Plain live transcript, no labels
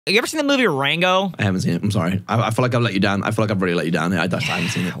You ever seen the movie Rango? I haven't seen it. I'm sorry. I feel like I've let you down. I feel like I've really let you down. I haven't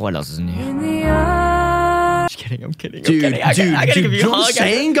seen it. What else is new? Just kidding. I'm kidding. Dude, I gotta give you a hug. What I'm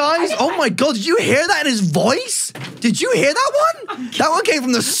saying, guys? Oh my God, did you hear that in his voice? Did you hear that one? That one came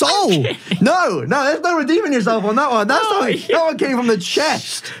from the soul. No, there's no redeeming yourself on that one. That one came from the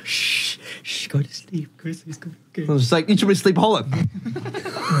chest. Shh, go to sleep. Go to sleep. Okay. I was just like, you should be sleep hollow.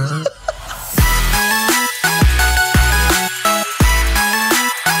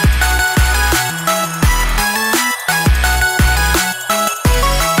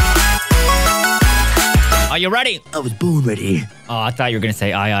 Are you ready? I was born ready. Oh, I thought you were going to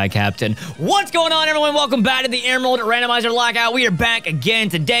say, aye, Captain. What's going on, everyone? Welcome back to the Emerald Randomizer Lockout. We are back again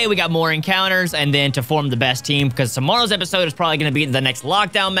today. We got more encounters, and then to form the best team, because tomorrow's episode is probably going to be the next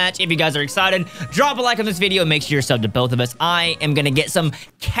lockdown match. If you guys are excited, drop a like on this video and make sure you're subbed to both of us. I am going to get some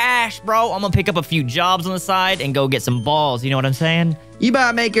cash, bro. I'm going to pick up a few jobs on the side and go get some balls. You know what I'm saying? You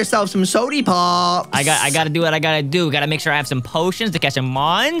better make yourself some sody pops. I got to do what I got to do. Got to make sure I have some potions to catch some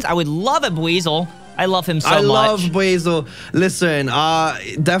mons. I would love it, Buizel. I love him so much. I love Buizel. Listen,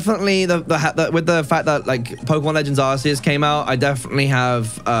 definitely with the fact that like Pokemon Legends Arceus came out, I definitely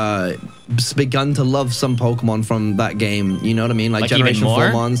have begun to love some Pokemon from that game. You know what I mean? Like Generation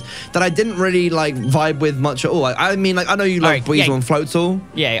 4 ones that I didn't really like vibe with much at all. I mean, like I know you love Buizel and Floatzel.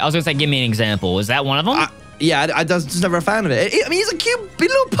 Yeah, I was gonna say, give me an example. Is that one of them? Yeah, I just never a fan of it. I mean, he's a cute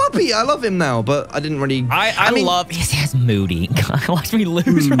little puppy. I love him now, but I didn't really. I mean, love. He has Moody. Watch me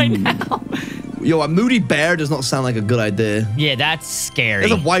lose right now. Yo, a moody bear does not sound like a good idea. Yeah, that's scary.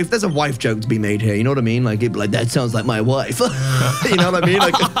 There's a wife joke to be made here. You know what I mean? Like, it'd be like, that sounds like my wife. You know what I mean?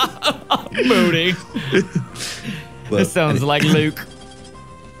 Like, Moody. This sounds like Luke.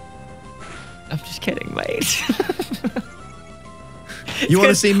 I'm just kidding, mate. You want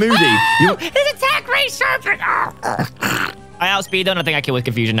to see Moody? His attack rate sharpened. I outspeed though, and I think I kill with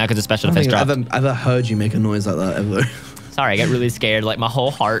confusion now because the special defense dropped. I've ever heard you make a noise like that ever. Sorry, I got really scared. Like my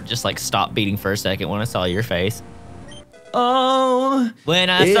whole heart just like stopped beating for a second when I saw your face. Oh, when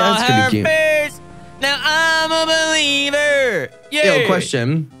I saw her face, now I'm a believer. Yeah. Yo,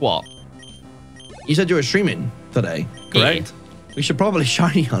 question. What? You said you were streaming today, correct? Yeah. We should probably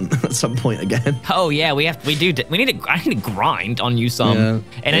shiny hunt at some point again. Oh yeah, I need to grind on you some,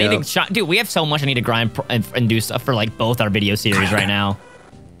 and I need to dude. We have so much I need to grind and do stuff for like both our video series right now.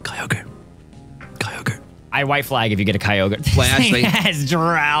 Kyogre. I white flag if you get a Kyogre. Wait, actually, he has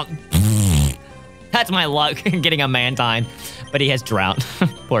drought. That's my luck getting a Mantine, but he has drought.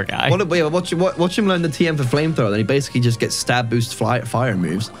 Poor guy. Watch him learn the TM for flamethrower. Then he basically just gets stab, boost, fire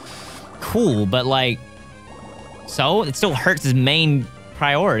moves. Cool, but like. So it still hurts his main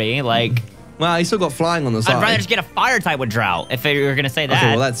priority. Like, well, he still got flying on the side. I'd rather just get a fire type with drought. If you were gonna say that.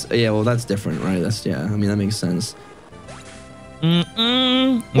 Okay, well that's different, right? I mean that makes sense.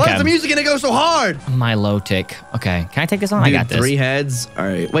 Why is the music gonna go so hard? My low tick. Okay, can I take this on? Dude, I got this. 3 heads. All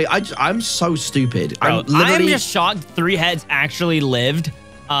right. Wait, I'm so stupid. Bro, I'm just shocked 3 heads actually lived. Is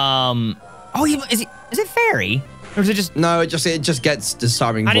it fairy? Or is it just... No, it just gets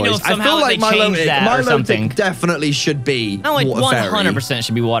disarming voice. I didn't know if somehow feel like they changed that or something. Definitely should be no, like water 100%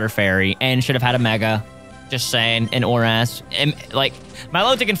 should be water fairy and should have had a mega. Just saying, and Oras. And like,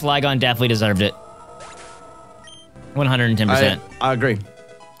 Milotic and Flygon definitely deserved it. 110%. I agree.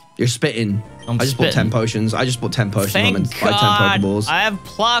 You're spitting. I just bought 10 potions. I just bought 10 potions. Thank God. 10 Pokeballs. I have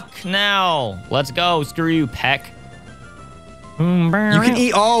pluck now. Let's go. Screw you, Peck. You can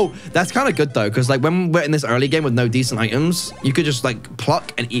eat. Oh, that's kind of good though, because like when we're in this early game with no decent items, you could just like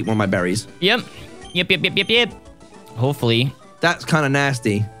pluck and eat one of my berries. Yep. Hopefully. That's kind of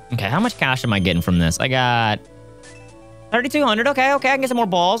nasty. Okay, how much cash am I getting from this? I got 3,200. Okay, I can get some more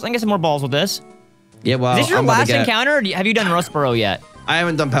balls. I can get some more balls with this. Yeah, well, is this your last encounter, or have you done Rustboro yet? I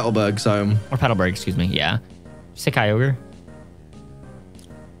haven't done Petalburg, so. Or Petalburg, excuse me. Yeah. Sick Kyogre.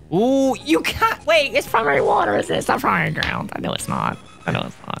 Ooh, you can't. Wait, it's primary water, is it? It's not primary ground. I know it's not.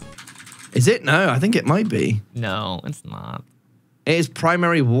 Is it? No, I think it might be. No, it's not. It is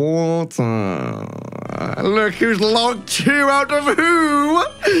primary water. Look who's logged 2 out of who.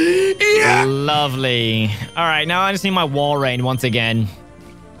 Yeah. Lovely. All right, now I just need my wall rain once again.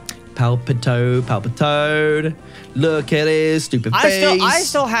 Palpitoad. Look at his stupid face. I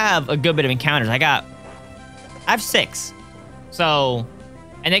still have a good bit of encounters. I have 6. So.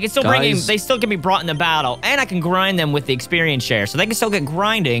 And they can still they still can be brought in the battle, and I can grind them with the experience share, so they can still get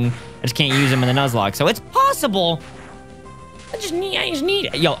grinding. I just can't use them in the Nuzlocke, so it's possible. I just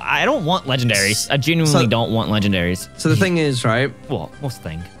need. Yo, I don't want legendaries. I genuinely don't want legendaries. So the thing is, right? Well, what's the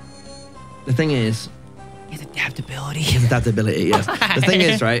thing? The thing is, his adaptability. His adaptability. Yes. The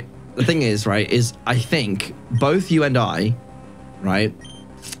thing is, right? Is I think both you and I, right,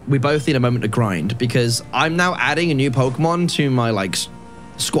 we both need a moment to grind because I'm now adding a new Pokemon to my like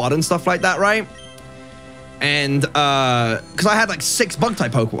squad and stuff like that, right? And because I had like 6 bug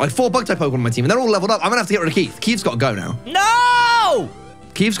type Pokemon, like 4 bug type Pokemon on my team, and they're all leveled up. I'm gonna have to get rid of Keith. Keith's got to go now. No!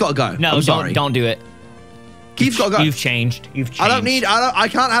 Keith's got to go. No, I'm sorry. don't do it. Keith's got to go. You've changed. I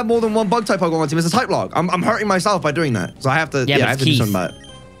can't have more than 1 bug type Pokemon on my team. It's a type log. I'm hurting myself by doing that. So I have to. Yeah, I have to do something about it.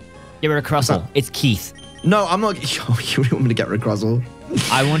 Get rid of Crustle. It's Keith. No, I'm not. Oh, you really want me to get rid of Crustle?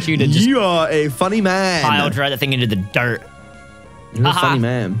 I want you to just. You are a funny man. Pile drive that thing into the dirt. You're a funny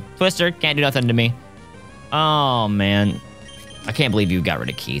man. Twister can't do nothing to me. Oh man, I can't believe you got rid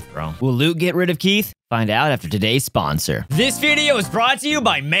of Keith, bro. Will Luke get rid of Keith? Find out after today's sponsor. This video is brought to you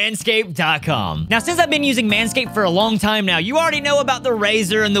by Manscaped.com. Now, since I've been using Manscaped for a long time now, you already know about the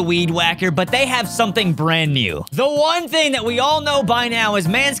razor and the weed whacker, but they have something brand new. The one thing that we all know by now is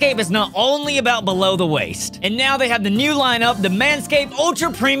Manscaped is not only about below the waist. And now they have the new lineup, the Manscaped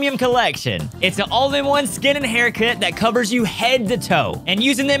Ultra Premium Collection. It's an all-in-one skin and hair kit that covers you head to toe. And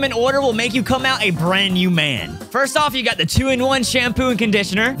using them in order will make you come out a brand new man. First off, you got the 2-in-1 shampoo and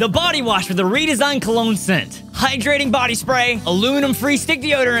conditioner, the body wash with the redesigned cologne scent, hydrating body spray, aluminum-free stick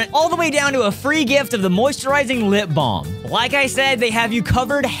deodorant, all the way down to a free gift of the moisturizing lip balm. Like I said, they have you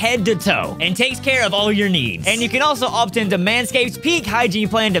covered head to toe and takes care of all your needs. And you can also opt into Manscaped's Peak Hygiene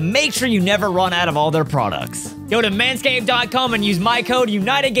Plan to make sure you never run out of all their products. Go to manscaped.com and use my code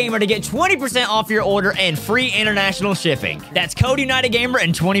UnitedGamer to get 20% off your order and free international shipping. That's code UnitedGamer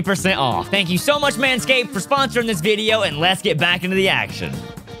and 20% off. Thank you so much, Manscaped, for sponsoring this video, and let's get back into the action.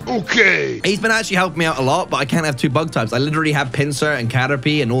 Okay. He's been actually helping me out a lot, but I can't have 2 bug types. I literally have Pinsir and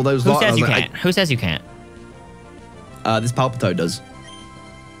Caterpie and all those. Who says you can't? Who says you can't? This Palpitoad does.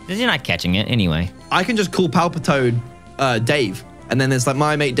 You're not catching it anyway. I can just call Palpitoad Dave, and then it's like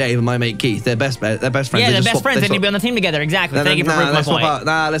my mate Dave and my mate Keith. They're best friends. Yeah, they're best friends. They need to be on the team together. Exactly. Thank you for proving my point.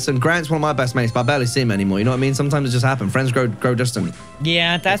 Nah, listen, Grant's one of my best mates, but I barely see him anymore. You know what I mean? Sometimes it just happens. Friends grow distant.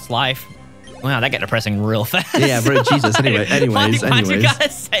 Yeah, that's life. Wow, that got depressing real fast. Yeah, bro, Jesus. Anyways. Why'd you gotta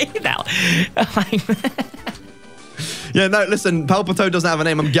say that? Yeah, no, listen, Palpitoad doesn't have a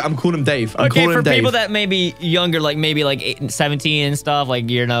name. I'm calling him Dave. I'm calling him Dave. For people that may be younger, like maybe like 17 and stuff, like,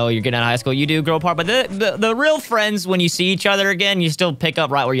 you know, you're getting out of high school, you do grow apart. But the real friends, when you see each other again, you still pick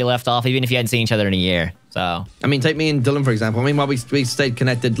up right where you left off, even if you hadn't seen each other in a year. So, I mean, take me and Dylan, for example. I mean, while we stayed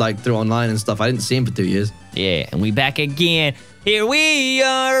connected, like, through online and stuff, I didn't see him for 2 years. Yeah, and we back again. Here we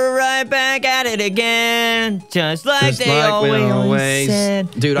are, right back at it again, just like they always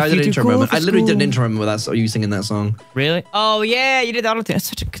said. Dude, I did an intro moment. I literally did an intro moment with that, you singing that song. Really? Oh yeah, you did that. That's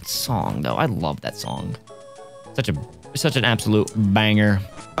such a good song, though. I love that song. Such an absolute banger.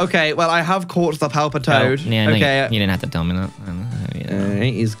 Okay, well, I have caught the Palpitoad. Oh, yeah, okay, you didn't have to tell me that.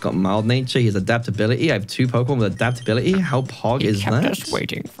 He's got mild nature. He's adaptability. I have 2 Pokemon with adaptability. How pog is that? Just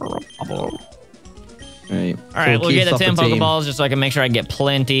waiting for a bubble. Right. All right, we'll get the 10 Pokeballs just so I can make sure I get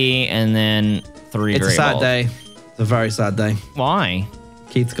plenty, and then 3 It's a sad day. It's a very sad day. Why?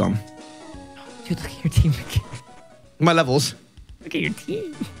 Keith's gone. Dude, look at your team again. My levels. Look at your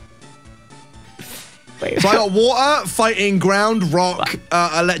team. So I got water, fighting, ground, rock,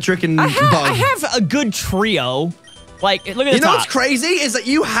 electric, and bug. I have a good trio. Like, look at the top. You know what's crazy is that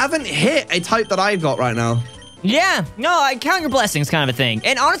you haven't hit a type that I've got right now. Yeah, no, I count your blessings kind of a thing.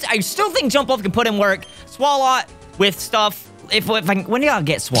 And honestly, I still think Jump Off can put in work. Swalot with stuff. If I can, when do y'all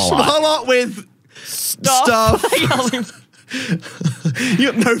get Swalot? Swalot with stuff.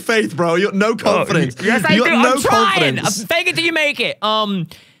 You got no faith, bro. You got no confidence. Yes, I do. I'm trying. Fake it till you make it. When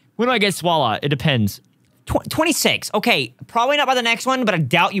do I get Swalot? It depends. 26. Okay, probably not by the next one, but I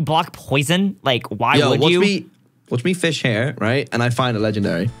doubt you block poison. Like, why would you? Watch me fish here, right? And I find a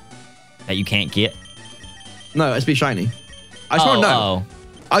legendary that you can't get. No, it's be shiny. I just want to know.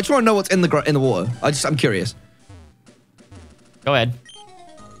 I just want to know what's in the water. I'm curious. Go ahead.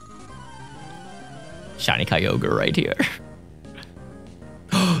 Shiny Kyogre right here.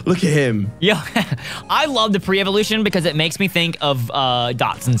 Look at him. Yeah, I love the pre-evolution because it makes me think of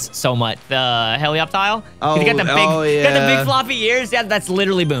Dotson's so much. The Helioptile. Oh, got the big floppy ears. Yeah, that's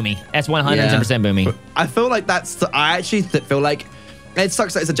literally Boomy. That's 110% Boomy. I feel like I actually feel like it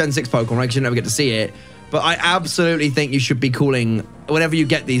sucks that it's a Gen 6 Pokemon, right? Because you never get to see it. But I absolutely think you should be calling whenever you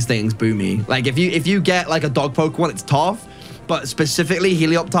get these things Boomy. Like if you get like a dog Pokemon, it's tough. But specifically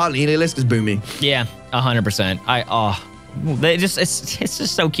Helioptile and Heliolisk is Boomy. Yeah, 100%. It's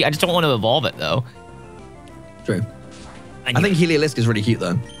just so cute. I just don't want to evolve it though. True. I think Heliolisk is really cute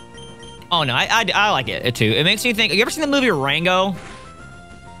though. Oh no, I like it too. It makes me think. Have you ever seen the movie Rango?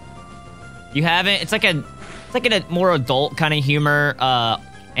 You haven't? It's like a more adult kind of humor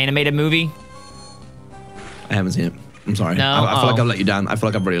animated movie. I haven't seen it. I'm sorry. No? I feel like I've let you down. I feel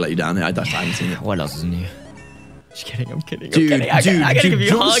like I've really let you down here. I haven't seen it. What else is new? Just kidding. I'm kidding. Dude, I gotta give you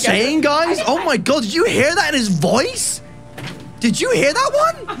a hug. What I'm saying, guys? Oh my God, did you hear that in his voice? Did you hear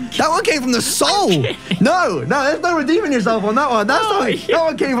that one? That one came from the soul. No, there's no redeeming yourself on that one. That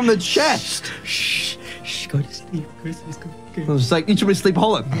one came from the chest. Shh, go to sleep. Go to sleep. Go. I was like, you should be sleep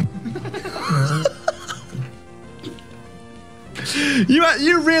Holland.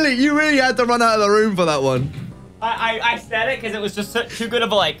 You really had to run out of the room for that one. I said it because it was just too good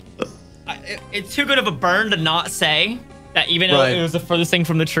of a it's too good of a burn to not say that, even though it was the furthest thing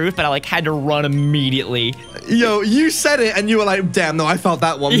from the truth, but I had to run immediately. Yo, you said it and you were like, damn, no, I felt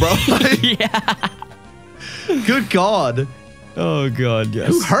that one, bro. Yeah. Good God. Oh God, yes.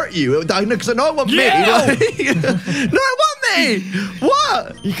 Who hurt you? Because I know it wasn't me. No, it wasn't me.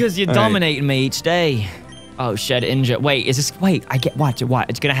 What? Because you're dominating me each day. Oh, shed injure. Wait, is this? Wait, I get what?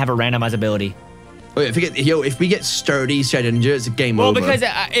 It's gonna have a randomized ability. Wait, if we get sturdy shed injure, it's a game over. Well, because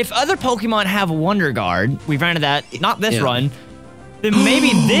if other Pokemon have Wonder Guard, we ran into that. Not this run. Then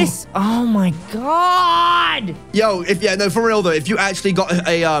maybe this. Oh my God. Yo, for real though, if you actually got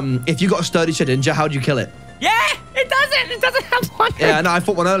a sturdy shed injure, how'd you kill it? Yeah, it doesn't. It doesn't have one. Yeah, no, I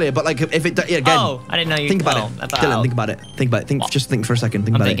fought one earlier, but like if it again. Oh, I didn't know you. Think about it, Dylan. Think about it. Think about it. Just think for a second.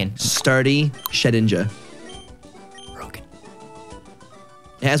 Think about it. Sturdy shed injure. Broken.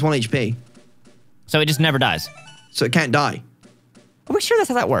 It has 1 HP. So it just never dies. So it can't die. Are we sure that's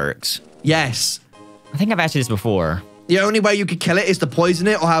how that works? Yes. I think I've asked you this before. The only way you could kill it is to poison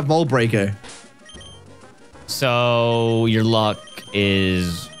it or have Mold Breaker. So your luck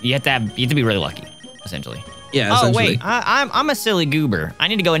is you have to be really lucky, essentially. Yeah. Oh essentially. wait, I'm a silly goober. I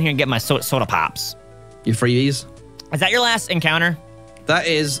need to go in here and get my soda pops. You freebies? Is that your last encounter? That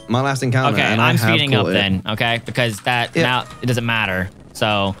is my last encounter. Okay, and I'm I have speeding up caught it. then. Okay, because now it doesn't matter.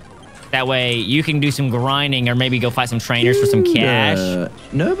 So that way you can do some grinding or maybe go fight some trainers for some cash.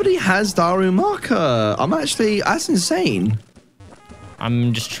 Nobody has Darumaka. That's insane.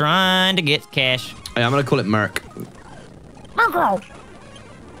 I'm just trying to get cash. Hey, I'm gonna call it Merc. Macro.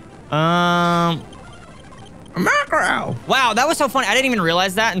 Macro. Wow, that was so funny. I didn't even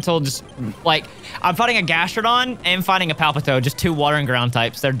realize that until just I'm fighting a Gastrodon and fighting a Palpito, just 2 water and ground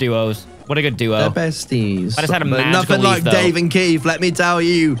types. They're duos. What a good duo. They're besties. I just had a magical nothing like leaf, though. Dave and Keith, let me tell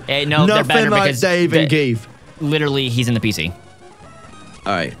you. Hey, no, they're better nothing like because Dave and Keith. Literally, he's in the PC.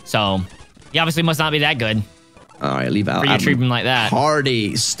 All right. So, he obviously must not be that good. All right, leave out. For you to treat him like that.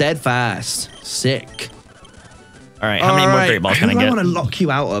 Hardy, steadfast, sick. All right, how many more Great Balls can I get? I want to lock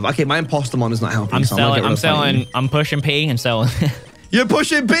you out of? Okay, my imposter mon is not helping. I'm selling. I'm pushing P and selling. You're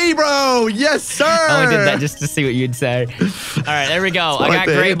pushing P, bro. Yes, sir. I only did that just to see what you'd say. All right, there we go. I got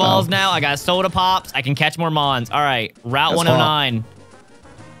Great Balls now. I got Soda Pops. I can catch more Mons. All right, Route 109.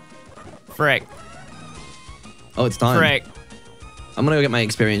 Frick. Oh, it's time. Frick. I'm gonna go get my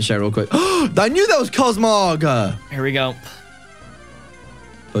experience share real quick. I knew that was Cosmog. Here we go.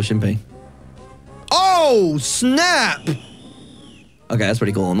 Pushing P. Oh, snap. Okay, that's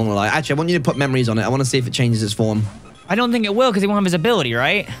pretty cool. I'm not gonna lie. Actually, I want you to put memories on it. I want to see if it changes its form. I don't think it will because he won't have his ability,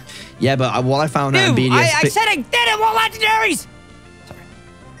 right? Yeah, but what I found out in BDSP... I said I did it! More legendaries! Sorry.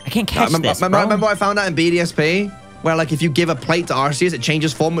 I can't catch this, bro. Remember what I found out in BDSP? Where, like, if you give a plate to Arceus, it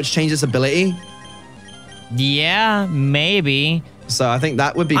changes form, which changes ability? Yeah, maybe. So I think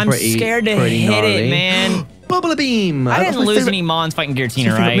that would be I'm scared to hit it, man. Bubble Beam! I didn't lose any Mons fighting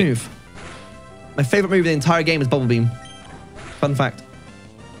Giratina, right? Move. My favorite move in the entire game is Bubble Beam. Fun fact.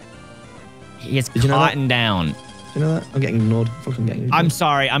 He gets cotton down. You know that? I'm getting ignored. Fucking getting ignored. I'm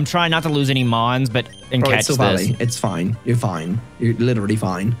sorry. I'm trying not to lose any Mons, but catch this. Silvally. It's fine. You're fine. You're literally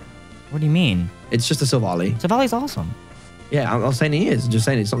fine. What do you mean? It's just a Silvally. Silvally's awesome. Yeah, I'm saying he is. I'm just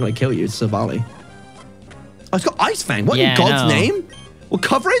saying it's not going to kill you. It's Silvally. Oh, it's got Ice Fang. What in God's name? What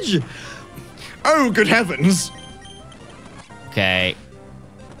coverage? Oh, good heavens. Okay.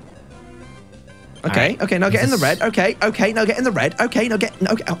 Okay, right. okay, now get in the red. Okay, okay, now get in the red. Okay, now get...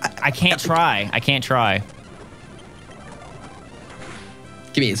 Okay. I can't try. I can't try.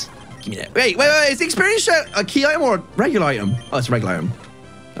 Give me his. Give me that. Wait. Is the experience share a key item or a regular item? Oh, it's a regular item.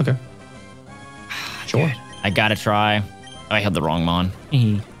 Okay. Sure. Dude, I gotta try. Oh, I had the wrong Mon.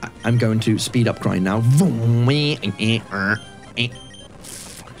 I'm going to speed up grind now.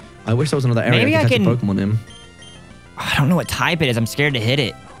 I wish there was another area Maybe I could catch a Pokemon in. I don't know what type it is. I'm scared to hit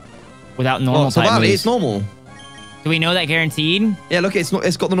it without normal type moves. It's normal. Do we know that guaranteed? Yeah, look, it's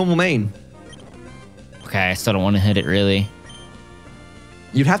got the normal main. Okay, I still don't want to hit it, really.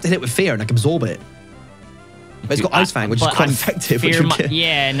 You'd have to hit it with fear and like absorb it. But it's got Ice Fang, which is quite effective.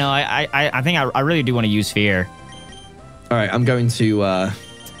 Yeah, no, I think I really do want to use fear. All right, I'm going to...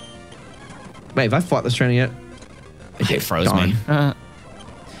 Wait, have I fought this trainer yet? It froze me.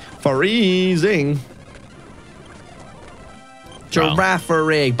 Freezing.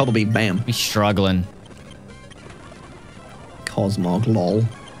 Giraffe-rig. Bubble beam, bam. He's struggling. Cosmog, lol.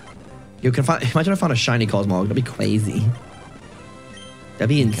 You can find. Imagine I found a shiny Cosmog. That'd be crazy. That'd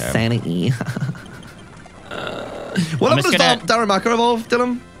be insanity. What happened to Darumaka evolve,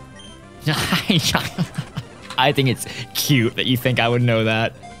 Dylan? I think it's cute that you think I would know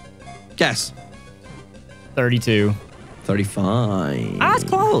that. Guess. 32. 35. Ah, it's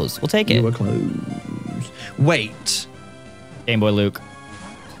close. We'll take it. You were close. Wait. Game Boy Luke.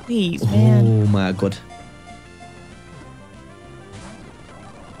 Please, man. Oh my god.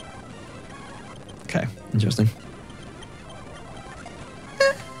 Okay, interesting.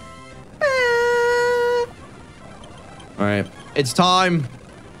 All right, it's time.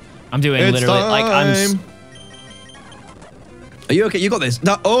 I'm doing literally like I'm. Are you okay? You got this.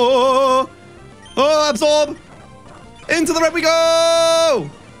 No. Oh, absorb. Into the red we go.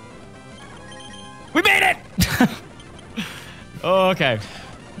 We made it. Oh, okay.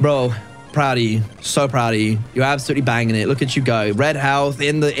 Bro, proud of you. So proud of you. You're absolutely banging it. Look at you go. Red health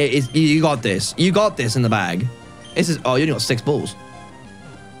in the. You got this. You got this in the bag. This is. Oh, you only got 6 balls.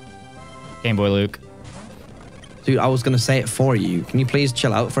 Game Boy Luke. Dude, I was gonna say it for you. Can you please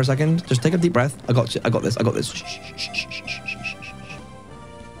chill out for a second? Just take a deep breath. I got you. I got this. I got this. Shh, shh, shh, shh, shh, shh, shh, shh.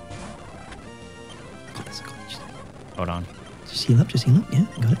 I got this. I got this. Hold on. Just heal up. Just heal up. Yeah,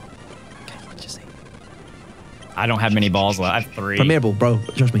 got it. Okay, just say. I don't have many balls left. I have 3. Premier ball, bro.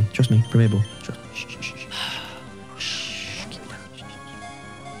 Trust me. Trust me. Premier ball. Trust me. Shh, shh, shh, shh. Keep it down. Shh, shh, shh.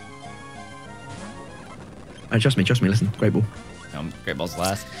 All right, trust me. Trust me. Listen. Great ball. Great balls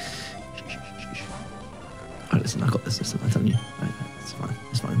last. All right, listen, I got this. Listen, I'm telling you. Right, it's fine.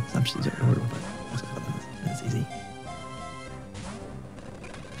 It's fine. It's absolutely horrible. That's easy.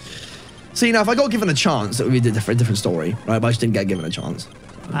 See, now, if I got given a chance, it would be a different story, right? But I just didn't get given a chance.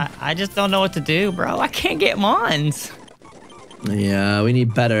 I just don't know what to do, bro. I can't get mons. Yeah, we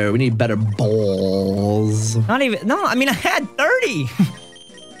need better. We need better balls. Not even. No, I mean, I had 30.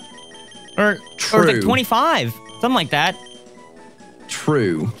 or like 25. Something like that.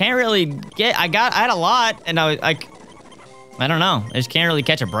 True. Can't really get. I had a lot, and I was like, I don't know. I just can't really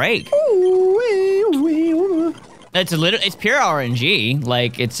catch a break. It's pure RNG.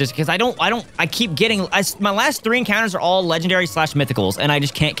 Like, it's just because I keep getting. My last 3 encounters are all legendary / mythicals, and I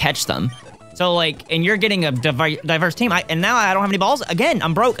just can't catch them. So like, and you're getting a diverse team. And now I don't have any balls again.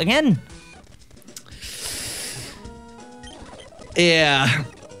 I'm broke again. Yeah.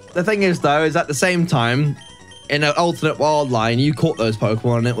 The thing is, though, is at the same time, in an alternate world line, you caught those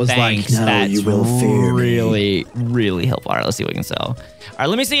Pokemon, and it was like, no, that's you will fear really, really helpful. All right, let's see what we can sell. All right,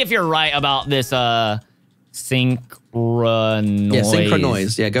 let me see if you're right about this Synchronoise. Yeah,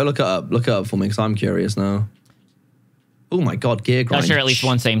 Synchronoise. Yeah, go look it up. Look it up for me, because I'm curious now. Oh my god, Gear Grind. I'll share at least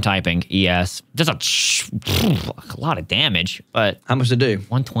one same typing. ES. Just a lot of damage, but... How much to do?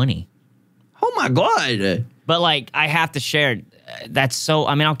 120. Oh my god. But like, I have to share... That's so...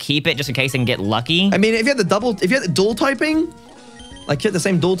 I mean, I'll keep it just in case I can get lucky. I mean, if you had the dual typing, like you had the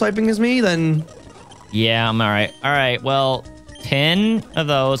same dual typing as me, then... Yeah, I'm all right. All right, well, 10 of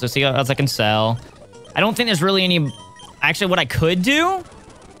those. Let's see what else I can sell. I don't think there's really any... Actually, what I could do...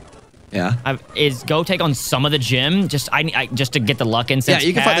 Yeah. Is go take on some of the gym. Just to get the luck in. Yeah,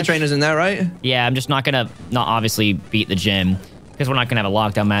 you can fight the trainers in there, right? Yeah, I'm just not gonna obviously beat the gym. Because we're not gonna have a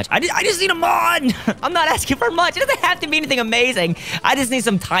lockdown match. I just need a mod. I'm not asking for much. It doesn't have to be anything amazing. I just need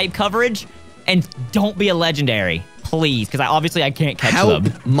some type coverage, and don't be a legendary, please. Because I can't catch them.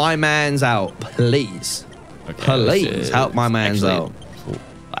 Help my man's out, please. Okay, please help my man's out.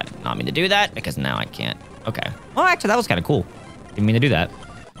 I did not mean to do that because now I can't. Okay. Well, actually, that was kind of cool. Didn't mean to do that.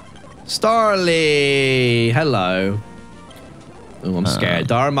 Starly, hello. Oh, I'm scared.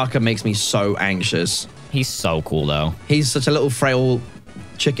 Darumaka makes me so anxious. He's so cool, though. He's such a little frail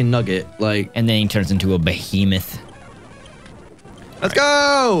chicken nugget, like. And then he turns into a behemoth. Let's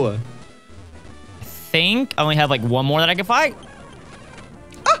go! I think I only have like one more that I can fight.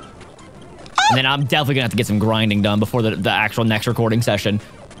 And then I'm definitely gonna have to get some grinding done before the actual next recording session.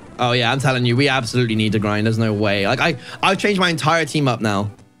 Oh yeah, I'm telling you, we absolutely need to grind. There's no way. Like I've changed my entire team up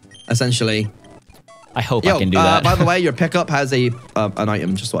now, essentially. I hope I can do that. By the way, your pickup has an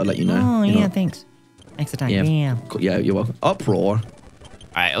item. Just thought I'd let you know. Oh yeah, thanks. Thanks for the time. Yeah. Cool. Yeah, you're welcome. Uproar. All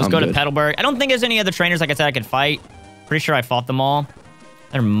right, let's go to Petalburg. I don't think there's any other trainers, like I said, I could fight. Pretty sure I fought them all.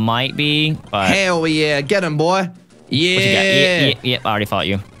 There might be, but... Hell yeah. Get him, boy. Yeah. Yeah, I already fought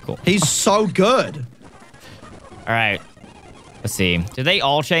you. Cool. He's so good. All right. Let's see. Do they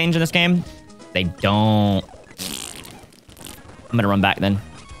all change in this game? They don't. I'm going to run back then.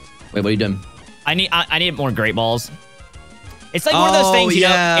 Wait, what are you doing? I need more Great Balls. It's like one of those things, you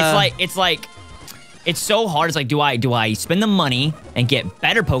yeah. know, it's so hard. It's like, do I spend the money and get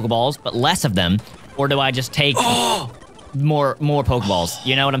better Pokeballs, but less of them? Or do I just take more Pokeballs?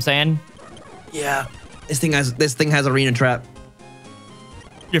 You know what I'm saying? Yeah. This thing has arena trap.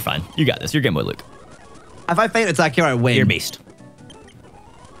 You're fine. You got this. You're Game Boy Luke. If I faint attack here, I win. You're a beast.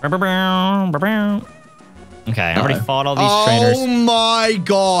 Okay, I already fought all these trainers. Oh my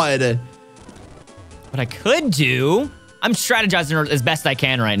god. What I could do, I'm strategizing as best I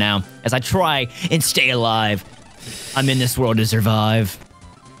can right now as I try and stay alive. I'm in this world to survive.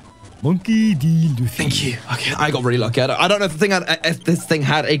 Monkey D. Luffy. Thank you. Okay, I got really lucky. I don't know if this thing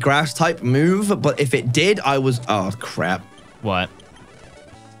had a grass type move, but if it did, I was. Oh crap. What?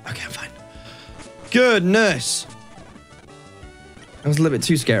 Okay, I'm fine. Goodness. That was a little bit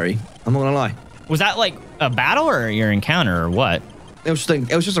too scary. I'm not gonna lie. Was that like a battle or your encounter or what? It was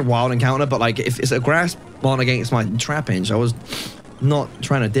just a wild encounter, but like if it's a grass one against my Trapinch, I was not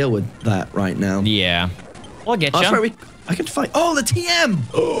trying to deal with that right now. Yeah. We'll get you. That's right. I could fight. Oh, the TM.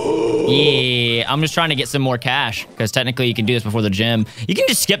 Yeah, I'm just trying to get some more cash because technically you can do this before the gym. You can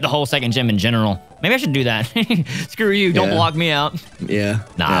just skip the whole second gym in general. Maybe I should do that. Screw you. Don't block me out. Yeah.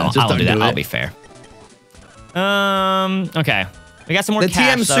 Nah, I won't do that. I'll be fair. Okay. We got some more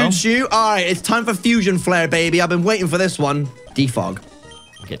cash, The TM suits you. All right, it's time for Fusion Flare, baby. I've been waiting for this one. Defog.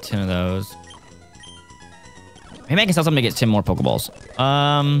 Get 10 of those. Maybe I can sell something to get 10 more Pokeballs.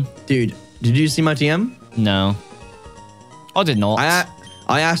 Dude, did you see my TM? No. Oh, did not.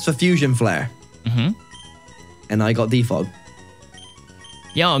 I asked for Fusion Flare. And I got Defog.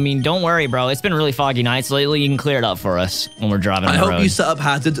 Yo, I mean, don't worry, bro. It's been really foggy nights lately. You can clear it up for us when we're driving on the road. I hope you set up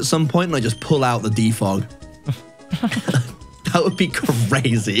hazards at some point and I just pull out the Defog. That would be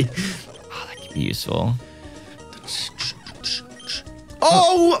crazy. Oh, that could be useful.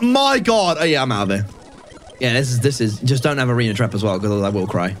 Oh my god. Oh yeah, I'm out of there. Yeah, this is just don't have arena trap as well because I will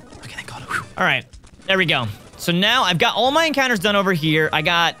cry. Okay, thank god. Whew. All right, there we go. So now I've got all my encounters done over here.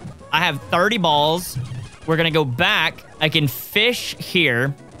 I have 30 balls. We're gonna go back. I can fish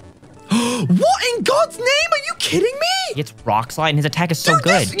here. What in God's name? Are you kidding me? He gets Rock Slide and his attack is so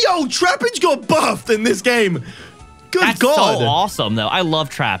good. Yo, Trapinch got buffed in this game. Good That's God. so awesome, though. I love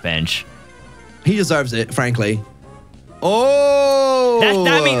Trapinch. He deserves it, frankly. Oh.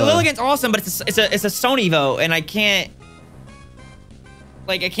 I mean, Lilligant's awesome, but it's a Stone Evo, and I can't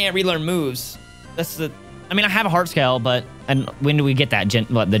relearn moves. I mean, I have a Heart Scale, but and when do we get that?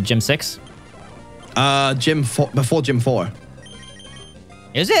 The Gym 6? Gym 4, before Gym 4.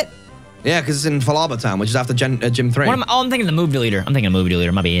 Is it? Yeah, because it's in Falaba Town, which is after Gym 3. I'm thinking the Move Deleter. I'm thinking of Move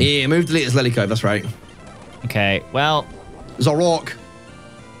Deleter. My bad. Yeah, Move Delete is Lily Cove. That's right. Okay, well. Zorok.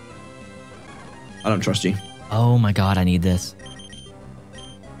 I don't trust you. Oh my god, I need this.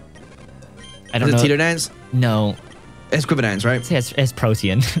 I don't know. Is it Tito Dance? No. It's Quiver Dance, right? It's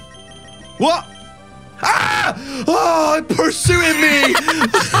Protean. What? Ah! Oh, pursuing me!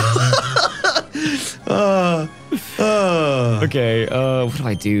 Okay, what do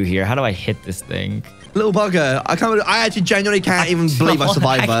I do here? How do I hit this thing? Little bugger. I actually genuinely can't even believe I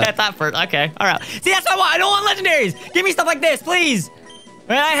survived that. I get that first. Okay, all right. See, that's what I want. I don't want legendaries. Give me stuff like this, please.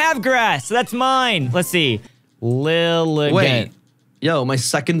 I have grass, so that's mine. Let's see. Lilligant. Wait. Yo, my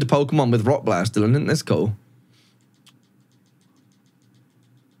second Pokemon with Rock Blast, Dylan. Isn't this cool?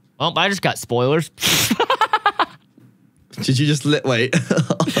 Oh, I just got spoilers. Did you just wait?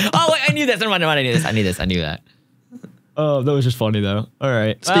 Oh, wait, I knew this. Never mind, I knew this. I knew that. Oh, that was just funny, though. All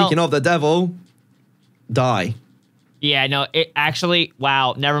right. Speaking of the devil, die. Yeah, no, it actually,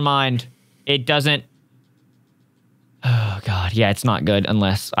 wow, never mind. It doesn't. Oh, God. Yeah, it's not good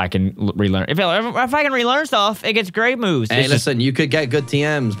unless I can relearn. If I can relearn stuff, it gets great moves. Hey, listen, you could get good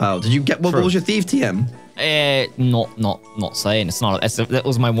TMs, pal. Did you get, what was your Thief TM? Not saying. It's not. That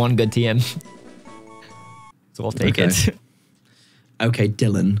was my one good TM. So I'll take it. Okay,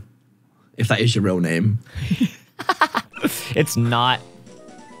 Dylan. If that is your real name. It's not.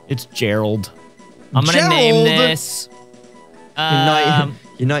 It's Gerald. I'm gonna name this.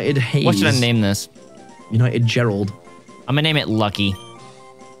 United Haze. What should I name this? United Gerald. I'm gonna name it Lucky.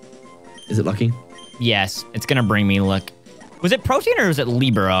 Is it Lucky? Yes, it's gonna bring me luck. Was it Protein or was it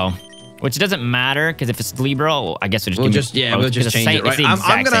Libero? Which doesn't matter because if it's Libero, I guess we'll just change it.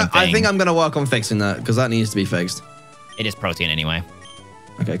 Right? I think I'm gonna work on fixing that because that needs to be fixed. It is Protein anyway.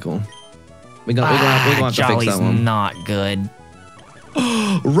 Okay, cool. We're gonna have to fix that one. Not good.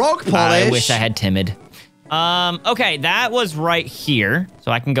 Rock Polish. I wish I had Timid. Okay, that was right here,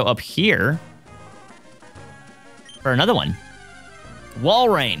 so I can go up here for another one.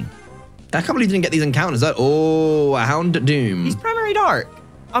 Walrein. I can't believe you didn't get these encounters. A Houndoom. He's primary dark.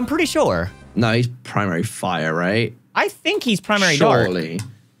 I'm pretty sure. No, he's primary fire, right? I think he's primary dark.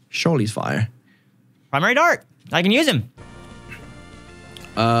 Surely he's fire. Primary dark. I can use him.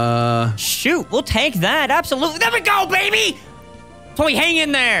 Shoot, we'll take that. Absolutely. There we go, baby. Toy, hang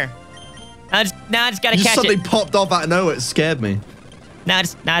in there. Now I just gotta catch it. Something popped off out of nowhere. It scared me. Now I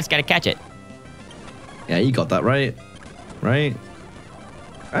just gotta catch it. Yeah, you got that right. Right.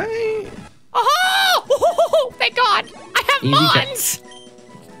 Oh! Thank God. I have mons.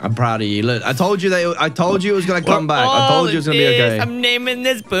 I'm proud of you. Look, I told you it was gonna come back. I told you it was gonna be okay. I'm naming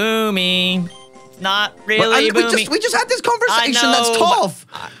this Boomy. It's not really Boomy. We just had this conversation. That's tough.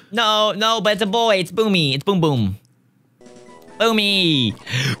 No, but it's a boy. It's Boomy. It's Boom Boom. Boomy.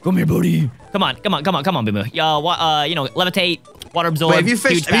 Come here, buddy. Come on, Boomy. Yo, levitate, water absorb. Wait, have you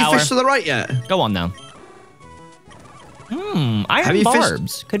fished to the right yet? Go on now. Iron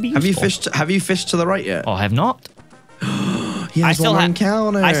barbs could be useful. Have you fished to the right yet? Oh, I have not. I still have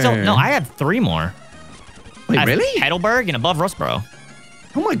encounter. I have 3 more. Wait, really? Heidelberg and above Rustboro.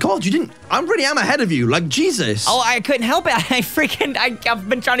 Oh my God, you didn't. I really am ahead of you. Like Jesus. Oh, I couldn't help it. I've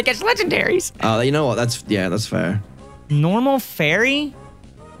been trying to catch legendaries. Oh, you know what? That's fair. Normal fairy?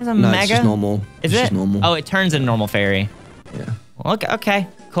 Is a no, mega? It's just normal. Is it's it? Just normal. Oh, it turns into normal fairy. Yeah. Well, okay,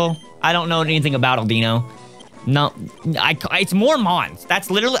 cool. I don't know anything about Aldino. No, it's more Mons.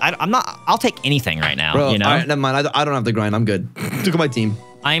 That's literally, I'll take anything right now, Bro, you know? All right, never mind. I don't have the grind. I'm good. Look at my team.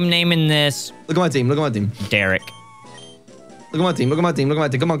 I'm naming this. Look at my team. Derek. Look at my team. Come on. Look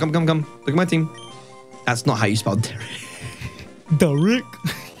at my team. That's not how you spell Derek. Derek.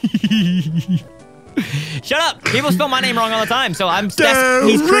 Shut up. People spell my name wrong all the time, so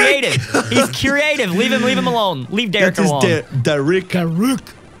he's creative. Leave him alone. Leave Derek alone. Derek.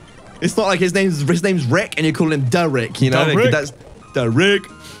 It's not like his name's Rick and you call him Derek, you know? Derek. That's Derek.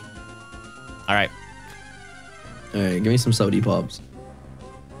 All right. All right, give me some sody pops.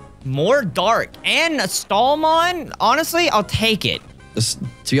 More dark and a Stallmon. Honestly, I'll take it. To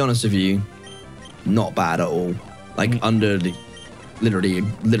be honest with you, not bad at all. Like literally.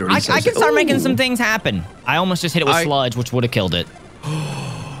 I can start making some things happen. I almost just hit it with sludge, which would have killed it.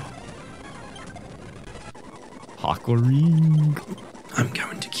 Hawkering. I'm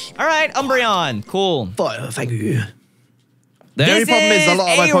going to keep. All right, Umbreon. Cool. Thank you. The only problem is a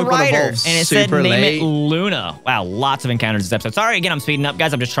lot of my Pokemon evolve and it said name it Luna. Wow, lots of encounters this episode. Sorry again, I'm speeding up,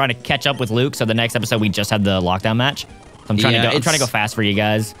 guys. I'm just trying to catch up with Luke. So the next episode we just had the lockdown match. So I'm trying to go fast for you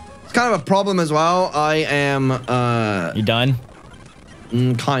guys. It's kind of a problem as well. I am. You done?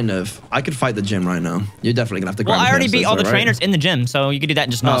 Kind of. I could fight the gym right now. You're definitely gonna have to. Well, I already beat all the trainers in the gym, so you could do that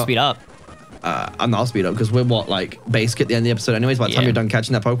and just not speed up. I'm not speed up because we're basic at the end of the episode anyways. By the time you're done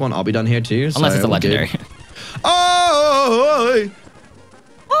catching that Pokemon, I'll be done here too. Unless it's a legendary. Oh!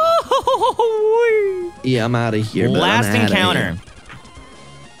 Yeah, I'm out of here. Last encounter.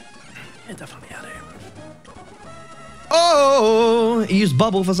 Yeah, definitely out of here. Oh! He used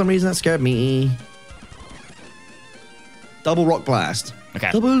Bubble for some reason. That scared me. Double Rock Blast.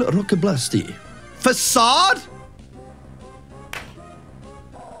 Okay. Double Rock Blasty. Facade?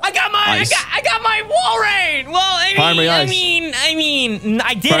 I got my Walrein. Well, I mean,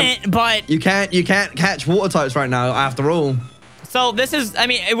 I didn't, but you can't catch water types right now after all. So this is,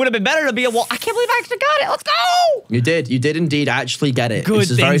 it would have been better to be a wall. I can't believe I actually got it. Let's go. You did indeed actually get it. Good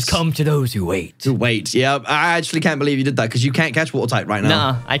things come to those who wait. Yeah, I actually can't believe you did that because you can't catch water type right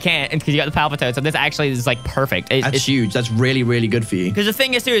now. No, I can't because you got the Palpitoad. So this actually is like perfect. That's huge. That's really, really good for you. Because the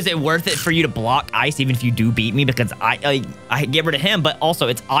thing is too, is it worth it for you to block ice even if you do beat me because I get rid of him, but also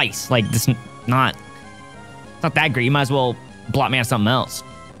it's ice. Like this, not that great. You might as well block me out of something else.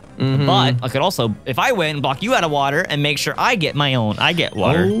 But I could also, if I win, block you out of water and make sure I get my own. I get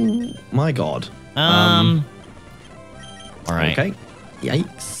water. Oh my God. All right. Okay.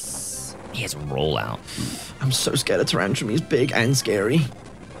 Yikes. He has a rollout. I'm so scared of Tyrantrum. He's big and scary. Good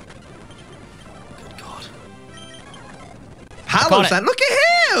God. Palosan, look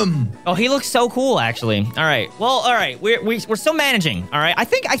at him. Oh, he looks so cool, actually. All right. Well, all right. We're still managing. All right. I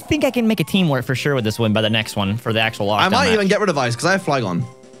think I can make a team work for sure with this win by the next one for the actual lockdown. I might even get rid of Ice because I have Flygon.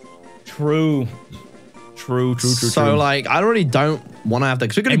 True. So, like, I really don't want to have that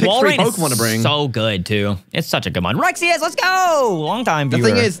because we're going to pick 3 Pokemon to bring. So good, too. It's such a good one. Rexius, let's go! Long time viewer. The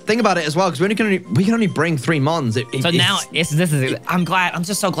thing is, think about it as well, because we can only bring 3 Mons. I'm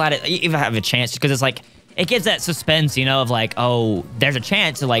just so glad it even have a chance because it's like, it gives that suspense, you know, of like, oh, there's a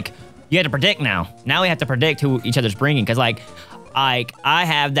chance to like, you have to predict now. Now we have to predict who each other's bringing because like, I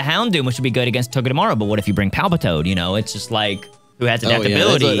have the Houndoom, which would be good against Togedemaru, but what if you bring Palpitoad, you know? It's just like, who has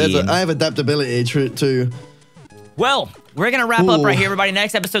adaptability. I have adaptability too. Well, we're going to wrap up right here, everybody.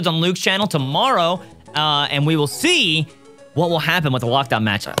 Next episode's on Luke's channel tomorrow, and we will see what will happen with the lockdown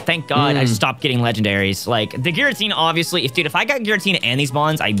match. Thank God I stopped getting legendaries. Like, the Guillotine, obviously, if I got Guillotine and these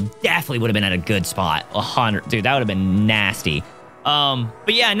bonds, I definitely would have been at a good spot. 100. Dude, that would have been nasty.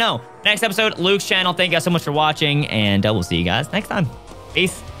 But yeah, no. Next episode, Luke's channel. Thank you guys so much for watching, and we'll see you guys next time.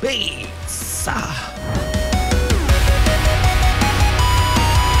 Peace. Peace.